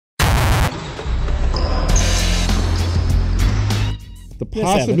The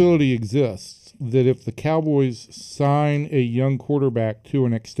possibility exists that if the Cowboys sign a young quarterback to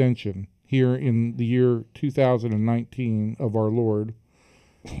an extension here in the year 2019 of our Lord,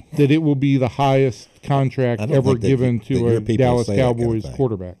 that it will be the highest contract ever given to a Dallas Cowboys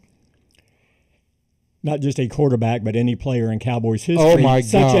quarterback. Not just a quarterback, but any player in Cowboys history,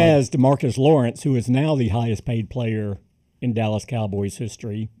 such as DeMarcus Lawrence, who is now the highest paid player in Dallas Cowboys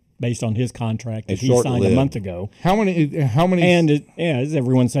history, based on his contract that he signed a month ago. How many? And as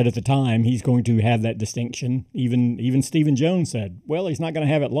everyone said at the time, he's going to have that distinction. Even Stephen Jones said, "Well, he's not going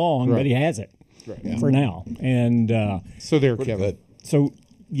to have it long, but he has it for now." And so there, Kevin. Good. So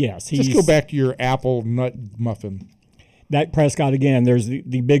yes, just go back to your apple nut muffin. Dak Prescott again. There's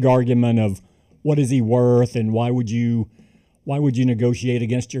the big argument of what is he worth, and why would you negotiate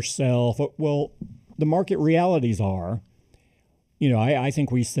against yourself? Well, the market realities are. I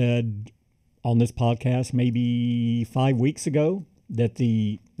think we said on this podcast maybe 5 weeks ago that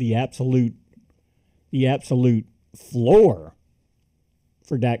the absolute floor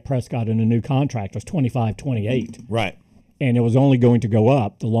for Dak Prescott in a new contract was 25-28. Right. And it was only going to go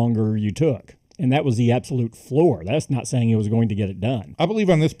up the longer you took. And that was the absolute floor. That's not saying it was going to get it done. I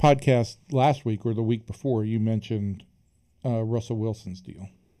believe on this podcast last week or the week before, you mentioned Russell Wilson's deal.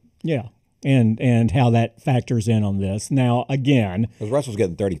 Yeah. And how that factors in on this. Now, again. Because Russell's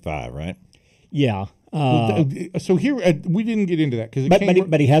getting 35, right? Yeah. So here, we didn't get into that.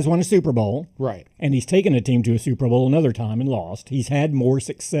 But he has won a Super Bowl. Right. And he's taken a team to a Super Bowl another time and lost. He's had more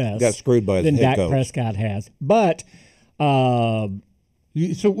success Got screwed by than his head Dak coach. Prescott has. But. So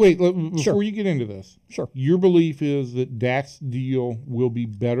wait, before you get into this. Sure. Your belief is that Dak's deal will be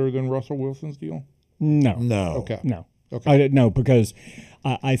better than Russell Wilson's deal? No. Okay. No. Okay. No, because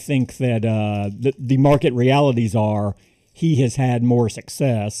I think that the market realities are he has had more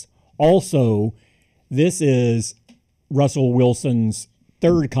success. Also, this is Russell Wilson's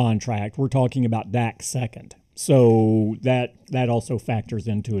third contract. We're talking about Dak's second. So that also factors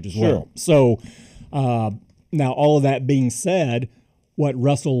into it as well. So now all of that being said, what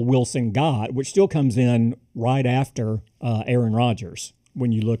Russell Wilson got, which still comes in right after Aaron Rodgers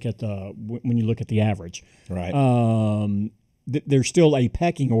when you look at the average. Right. There's still a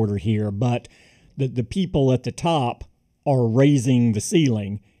pecking order here, but the people at the top are raising the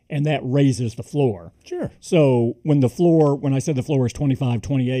ceiling, and that raises the floor. Sure. So when I said the floor is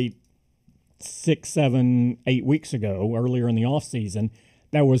 25-28, 6, 7, 8 weeks ago, earlier in the offseason,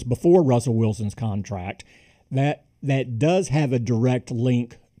 that was before Russell Wilson's contract. That does have a direct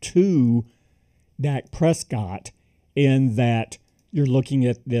link to Dak Prescott in that you're looking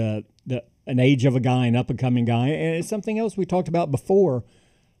at an age of a guy, an up-and-coming guy, and it's something else we talked about before.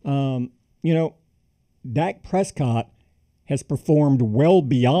 Dak Prescott has performed well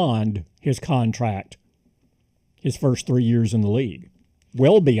beyond his contract his first 3 years in the league.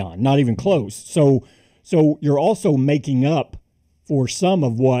 Well beyond, not even close. So you're also making up for some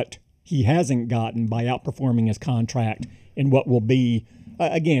of what he hasn't gotten by outperforming his contract in what will be,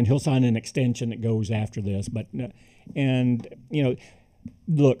 again, he'll sign an extension that goes after this.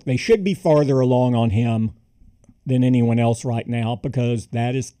 Look, they should be farther along on him than anyone else right now because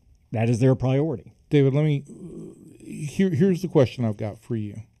that is their priority. David, here's the question I've got for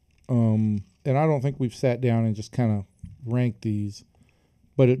you. And I don't think we've sat down and just kind of ranked these.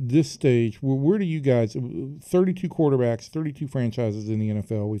 But at this stage, where do you guys, 32 quarterbacks, 32 franchises in the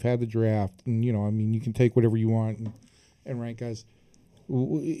NFL, we've had the draft, and, you can take whatever you want and rank guys.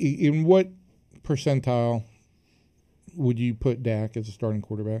 In what percentile would you put Dak as a starting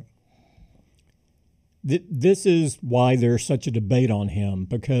quarterback? This is why there's such a debate on him,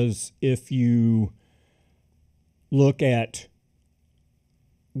 because if you look at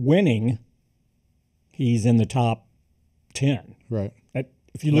winning, he's in the top 10. Right.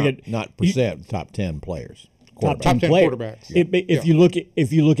 If you look at not percent, top 10 players, top 10 quarterbacks.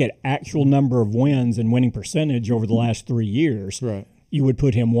 If you look at actual number of wins and winning percentage over the last 3 years, right, you would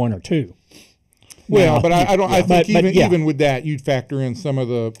put him 1 or 2. Well, but I don't. I think even with that, you'd factor in some of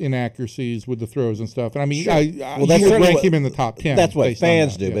the inaccuracies with the throws and stuff. And I mean, you would rank him in the top 10. That's what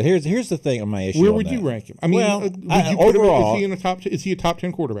fans do. Yeah. But here's the thing on my issue. Where would you rank him? I mean, overall, is he in the top? Is he a top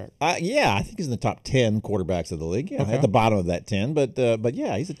 10 quarterback? Yeah, I think he's in the top 10 quarterbacks of the league. Yeah, at the bottom of that 10. But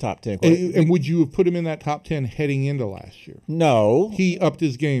yeah, he's a top 10 quarterback. And would you have put him in that top 10 heading into last year? No, he upped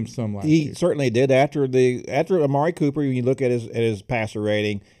his game some last year. He certainly did after Amari Cooper. When you look at his passer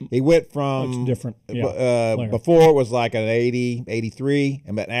rating, he went from much different. Before it was like an 80, 83,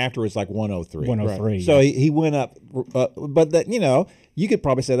 and after it's like 103. 103. Right. So he went up, but that you could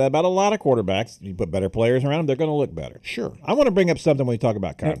probably say that about a lot of quarterbacks. You put better players around them, they're going to look better. Sure. I want to bring up something when we talk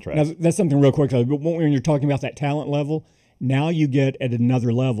about contracts. Now, that's something real quick. When you're talking about that talent level, Now you get at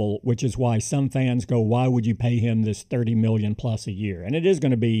another level, which is why some fans go, why would you pay him this $30 million plus a year? And it is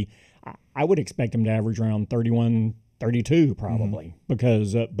going to be, I would expect him to average around 31, 32 probably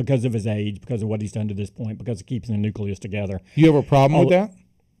because of his age, because of what he's done to this point, because of keeping the nucleus together. You have a problem with that?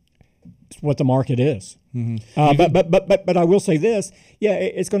 It's what the market is. But I will say this,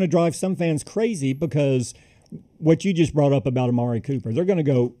 it's going to drive some fans crazy because what you just brought up about Amari Cooper, they're going to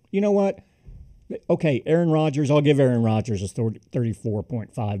go, you know what? Okay, Aaron Rodgers, I'll give Aaron Rodgers a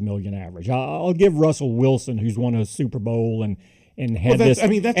 34.5 million average. I'll give Russell Wilson, who's won a Super Bowl and had this. I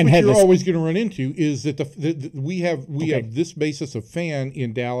mean, that's and what you're this, always going to run into is that we have this basis of fan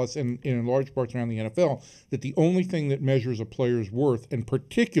in Dallas and in large parts around the NFL that the only thing that measures a player's worth, in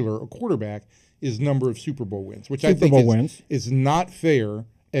particular a quarterback, is number of Super Bowl wins, which I think is not fair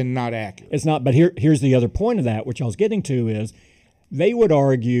and not accurate. It's not. But here's the other point of that, which I was getting to is they would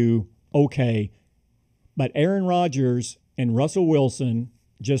argue, okay, but Aaron Rodgers and Russell Wilson,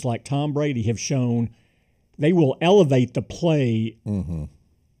 just like Tom Brady, have shown they will elevate the play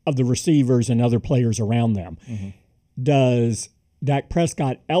of the receivers and other players around them. Does Dak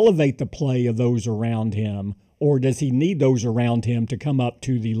Prescott elevate the play of those around him, or does he need those around him to come up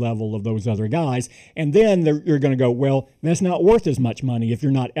to the level of those other guys? And then you're going to go, well, that's not worth as much money if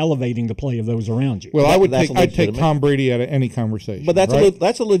you're not elevating the play of those around you. Well, I'd take Tom Brady out of any conversation. But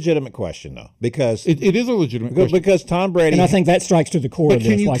that's a legitimate question, though, because it is a legitimate question. Because Tom Brady, and I think that strikes to the core of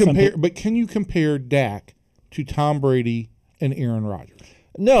this. But can you compare Dak to Tom Brady and Aaron Rodgers?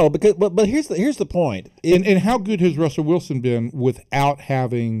 No, because but here's the point. And how good has Russell Wilson been without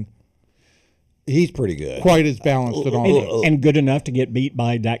having? He's pretty good. Quite as balanced at all. And good enough to get beat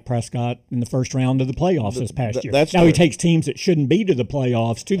by Dak Prescott in the first round of the playoffs this past year. That's now true. He takes teams that shouldn't be to the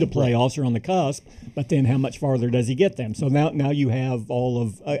playoffs or on the cusp, but then how much farther does he get them? So now you have all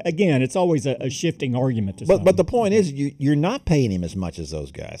of, again, it's always a shifting argument. But the point is you're not paying him as much as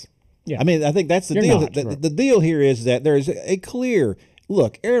those guys. Yeah. I mean, I think that's the deal. The deal here is that there's a clear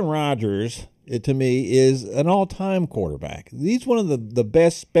look. Aaron Rodgers, to me, is an all-time quarterback. He's one of the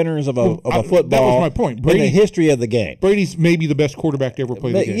best spinners of a football. That was my point. In the history of the game. Brady's maybe the best quarterback to ever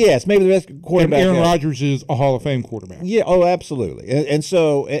play the game. Yes, maybe the best quarterback. And Aaron Rodgers is a Hall of Fame quarterback. Yeah, oh, absolutely. And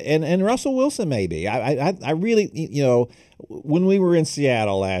so Russell Wilson maybe. I really, when we were in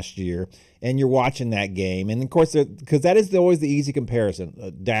Seattle last year, and you're watching that game, and of course, because that is always the easy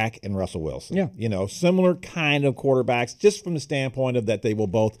comparison, Dak and Russell Wilson. Yeah. Similar kind of quarterbacks, just from the standpoint of that they will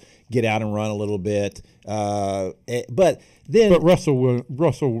both get out and run a little bit. But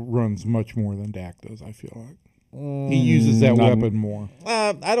Russell runs much more than Dak does, I feel like. He uses that weapon more.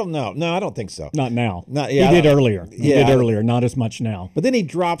 I don't know. No, I don't think so. Not now. He did earlier. He did earlier. Not as much now. But then he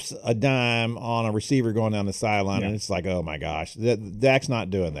drops a dime on a receiver going down the sideline, and it's like, oh my gosh, Dak's not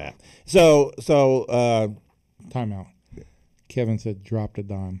doing that. So timeout. Kevin said dropped a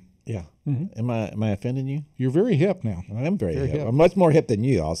dime. Yeah. Am I offending you? You're very hip now. I am very hip. I'm much more hip than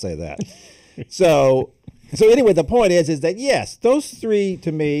you. I'll say that. So anyway, the point is that yes, those three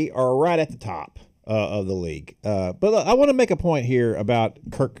to me are right at the top of the league. But I want to make a point here about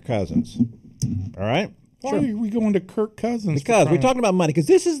Kirk Cousins. All right? Why are we going to Kirk Cousins? Because we're talking about money. Because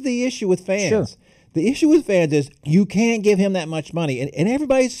this is the issue with fans. Sure. The issue with fans is you can't give him that much money. And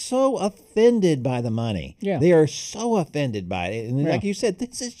everybody's so offended by the money. Yeah. They are so offended by it. And like you said,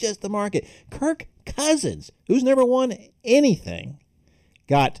 this is just the market. Kirk Cousins, who's never won anything,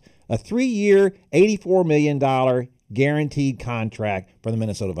 got a 3-year, $84 million guaranteed contract for the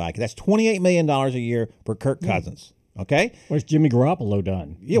Minnesota Vikings. That's $28 million a year for Kirk Cousins. Okay? What's Jimmy Garoppolo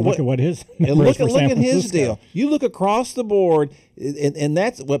done? Yeah, look at what his look at his deal. You look across the board, and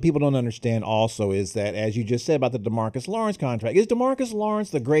that's what people don't understand also is that, as you just said about the DeMarcus Lawrence contract, is DeMarcus Lawrence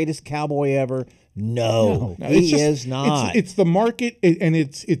the greatest Cowboy ever? No, he is not. It's the market, and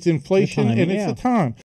it's inflation, and it's the time.